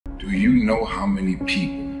Do you know how many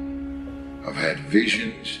people have had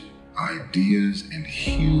visions, ideas, and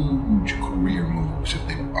huge career moves that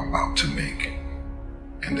they're about to make,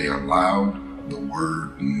 and they allowed the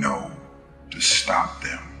word no to stop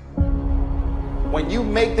them? When you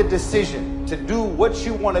make the decision to do what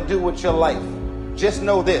you want to do with your life, just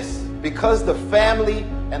know this: because the family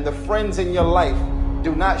and the friends in your life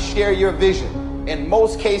do not share your vision, in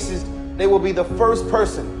most cases, they will be the first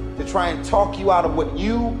person to try and talk you out of what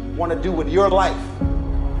you want to do with your life.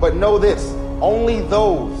 But know this: only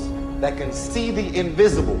those that can see the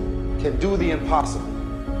invisible can do the impossible.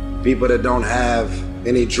 People that don't have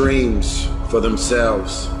any dreams for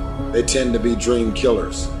themselves, they tend to be dream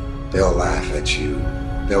killers. They'll laugh at you.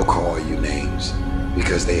 They'll call you names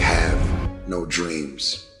because they have no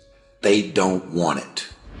dreams. They don't want it.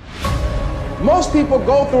 Most people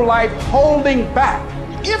go through life holding back.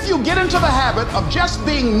 If you get into the habit of just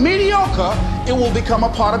being mediocre, it will become a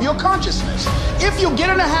part of your consciousness. If you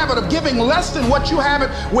get in the habit of giving less than what you have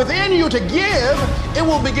it within you to give, it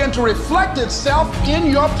will begin to reflect itself in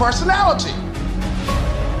your personality.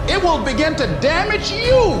 It will begin to damage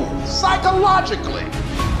you psychologically.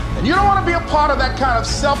 And you don't want to be a part of that kind of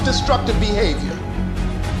self-destructive behavior.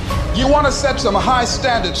 You want to set some high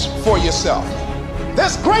standards for yourself.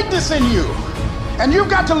 There's greatness in you. And you've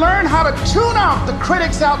got to learn how to tune out the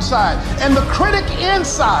critics outside and the critic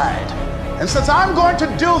inside. And since I'm going to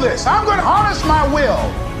do this, I'm going to harness my will,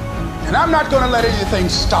 and I'm not going to let anything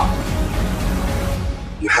stop me.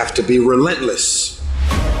 You have to be relentless.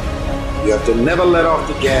 You have to never let off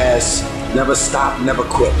the gas, never stop, never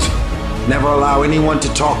quit. Never allow anyone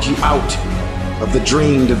to talk you out of the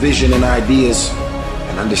dream, the vision, and ideas.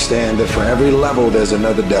 And understand that for every level, there's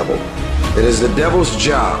another devil. It is the devil's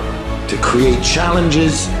job to create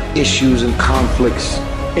challenges, issues, and conflicts,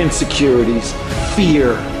 insecurities,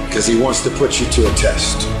 fear, because he wants to put you to a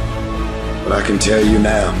test. But I can tell you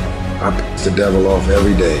now, I piss the devil off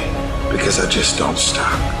every day because I just don't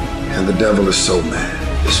stop. And the devil is so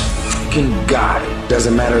mad. This fucking guy,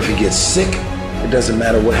 doesn't matter if he gets sick, it doesn't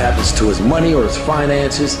matter what happens to his money or his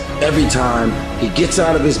finances, every time he gets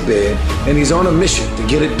out of his bed and he's on a mission to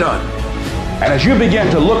get it done. And as you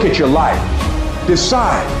begin to look at your life,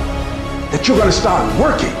 decide that you're going to start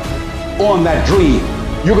working on that dream.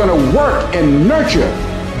 You're going to work and nurture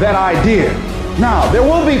that idea. Now, there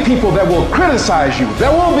will be people that will criticize you. There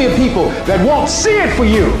will be people that won't see it for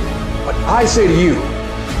you. But I say to you,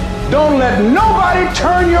 don't let nobody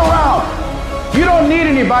turn you around. You don't need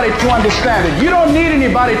anybody to understand it. You don't need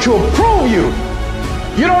anybody to approve you.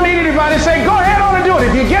 You don't need anybody to say, go ahead on and do it.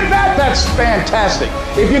 If you get that, that's fantastic.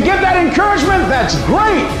 If you get that encouragement, that's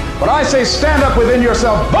great. But I say stand up within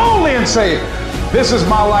yourself boldly and say, this is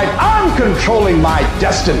my life. I'm controlling my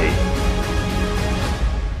destiny.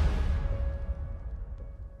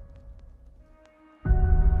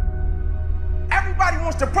 Everybody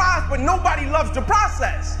wants the prize, but nobody loves the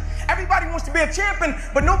process. Everybody wants to be a champion,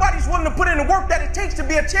 but nobody's willing to put in the work that it takes to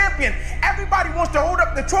be a champion. Everybody wants to hold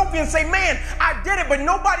up the trophy and say, man, I did it, but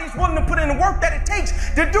nobody's willing to put in the work that it takes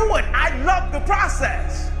to do it. I love the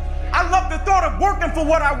process. I love the thought of working for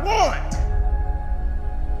what I want.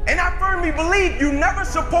 And I firmly believe you're never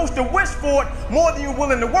supposed to wish for it more than you're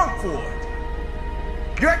willing to work for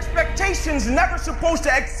it. Your expectations never supposed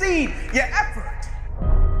to exceed your effort.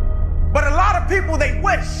 But a lot of people, they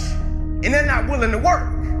wish, and they're not willing to work.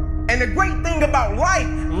 And the great thing about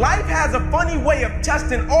life has a funny way of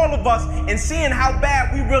testing all of us and seeing how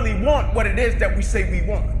bad we really want what it is that we say we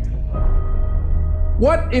want.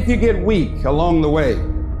 What if you get weak along the way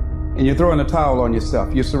and you throw in a towel on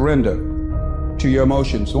yourself? You surrender to your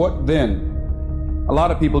emotions. What then? A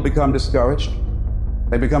lot of people become discouraged.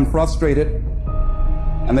 They become frustrated.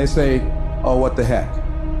 And they say, oh, what the heck?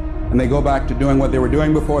 And they go back to doing what they were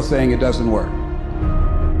doing before, saying it doesn't work.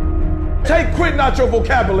 Take quitting out your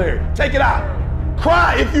vocabulary. Take it out.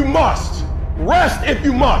 Cry if you must. Rest if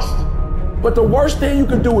you must. But the worst thing you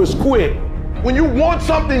can do is quit. When you want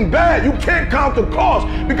something bad, you can't count the cost,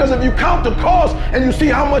 because if you count the cost and you see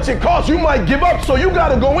how much it costs, you might give up. So you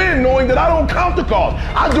got to go in knowing that I don't count the cost.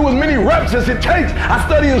 I do as many reps as it takes. I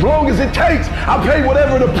study as long as it takes. I pay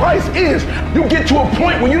whatever the price is. You get to a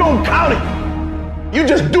point when you don't count it. You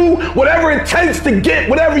just do whatever it takes to get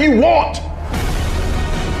whatever you want.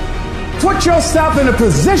 Put yourself in a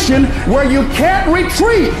position where you can't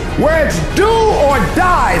retreat, where it's do or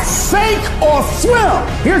die, sink or swim.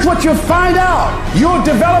 Here's what you'll find out. You'll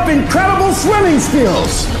develop incredible swimming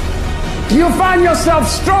skills. You'll find yourself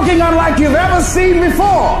stroking unlike you've ever seen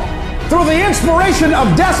before. Through the inspiration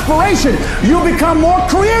of desperation, you'll become more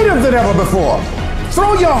creative than ever before.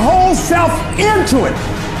 Throw your whole self into it.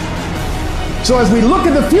 So as we look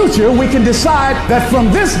at the future, we can decide that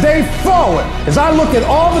from this day forward, as I look at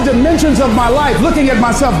all the dimensions of my life, looking at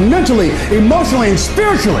myself mentally, emotionally, and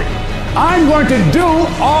spiritually, I'm going to do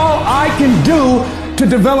all I can do to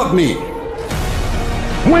develop me.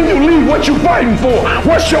 When you leave, what you fighting for?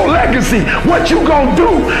 What's your legacy? What you gonna do?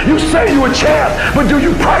 You say you a champ, but do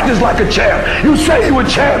you practice like a champ? You say you a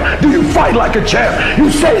champ, do you fight like a champ?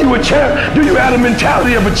 You say you a champ, do you have the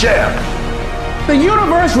mentality of a champ? The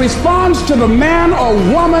universe responds to the man or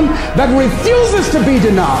woman that refuses to be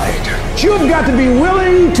denied. You've got to be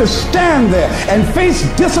willing to stand there and face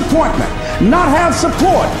disappointment, not have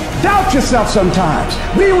support, doubt yourself sometimes,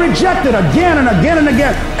 be rejected again and again and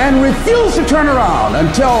again, and refuse to turn around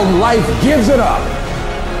until life gives it up.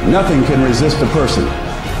 Nothing can resist a person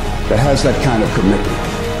that has that kind of commitment.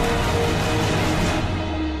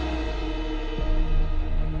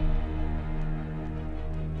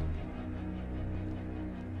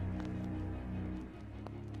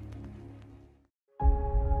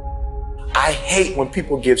 I hate when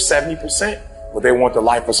people give 70%, but they want the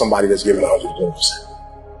life of somebody that's giving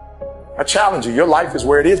 120%. I challenge you, your life is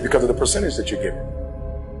where it is because of the percentage that you're giving.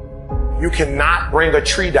 You cannot bring a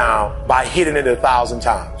tree down by hitting it 1,000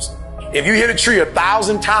 times. If you hit a tree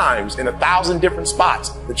 1,000 times in 1,000 different spots,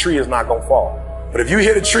 the tree is not going to fall. But if you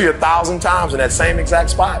hit a tree 1,000 times in that same exact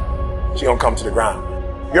spot, she's going to come to the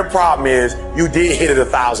ground. Your problem is you did hit it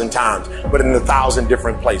 1,000 times, but in 1,000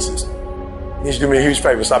 different places. I need you to do me a huge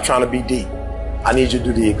favor. Stop trying to be deep. I need you to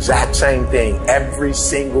do the exact same thing every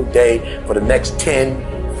single day for the next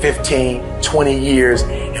 10, 15, 20 years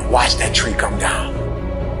and watch that tree come down.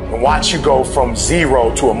 And watch you go from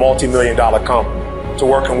zero to a multi-million-dollar company, to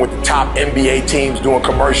working with the top NBA teams, doing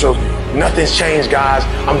commercials. Nothing's changed, guys.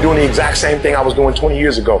 I'm doing the exact same thing I was doing 20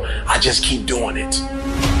 years ago. I just keep doing it.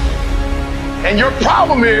 And your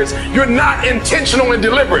problem is you're not intentional and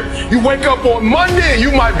deliberate. You wake up on Monday and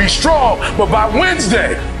you might be strong, but by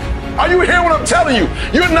Wednesday, are you hearing what I'm telling you?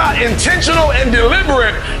 You're not intentional and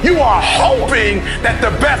deliberate. You are hoping that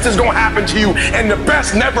the best is going to happen to you, and the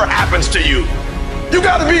best never happens to you. You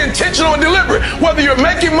got to be intentional and deliberate, whether you're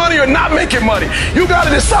making money or not making money. You got to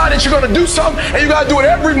decide that you're going to do something, and you got to do it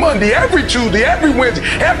every Monday, every Tuesday, every Wednesday,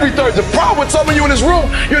 every Thursday. The problem with some of you in this room,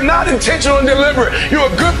 you're not intentional and deliberate. You're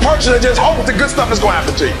a good person that just hopes the good stuff is going to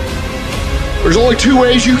happen to you. There's only two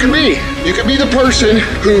ways you can be. You can be the person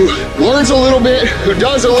who learns a little bit, who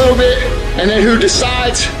does a little bit, and then who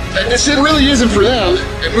decides that this really isn't for them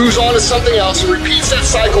and moves on to something else and repeats that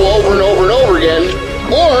cycle over and over and over again.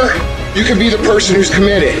 Or you can be the person who's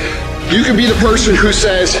committed. You can be the person who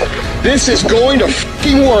says, this is going to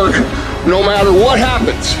fucking work no matter what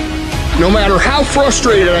happens. No matter how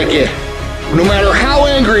frustrated I get. No matter how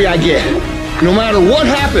angry I get. No matter what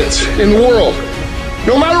happens in the world.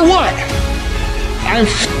 No matter what. I'm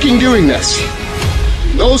fucking doing this.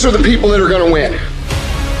 Those are the people that are going to win.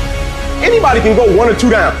 Anybody can go 1 or 2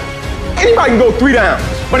 down. Anybody can go 3 down.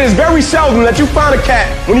 But it's very seldom that you find a cat,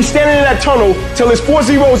 when he's standing in that tunnel, till his 4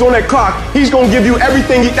 zeros on that clock, he's going to give you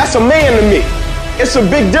everything. That's a man to me. It's a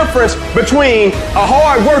big difference between a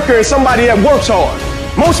hard worker and somebody that works hard.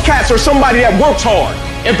 Most cats are somebody that works hard.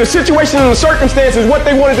 If the situation and the circumstances what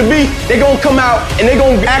they want it to be, they're going to come out and they're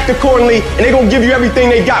going to act accordingly and they're going to give you everything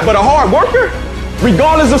they got. But a hard worker,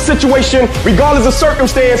 regardless of situation, regardless of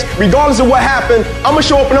circumstance, regardless of what happened, I'm going to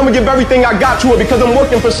show up and I'm going to give everything I got to it because I'm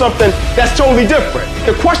working for something that's totally different.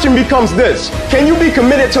 The question becomes this: can you be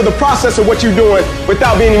committed to the process of what you're doing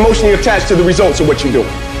without being emotionally attached to the results of what you're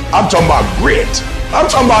doing? I'm talking about grit. I'm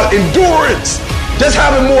talking about endurance. Just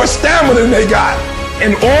having more stamina than they got.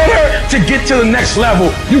 In order to get to the next level,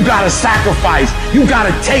 you gotta sacrifice. You gotta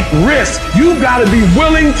take risks. You gotta be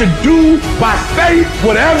willing to do by faith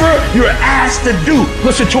whatever you're asked to do.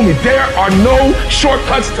 Listen to me, there are no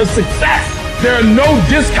shortcuts to success. There are no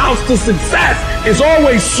discounts to success. It's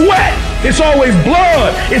always sweat. It's always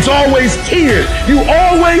blood. It's always tears. You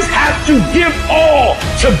always have to give all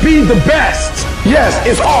to be the best. Yes,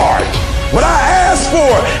 it's hard, but I ask for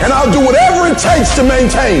it, and I'll do whatever it takes to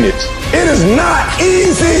maintain it. It is not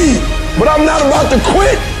easy, but I'm not about to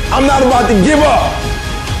quit. I'm not about to give up.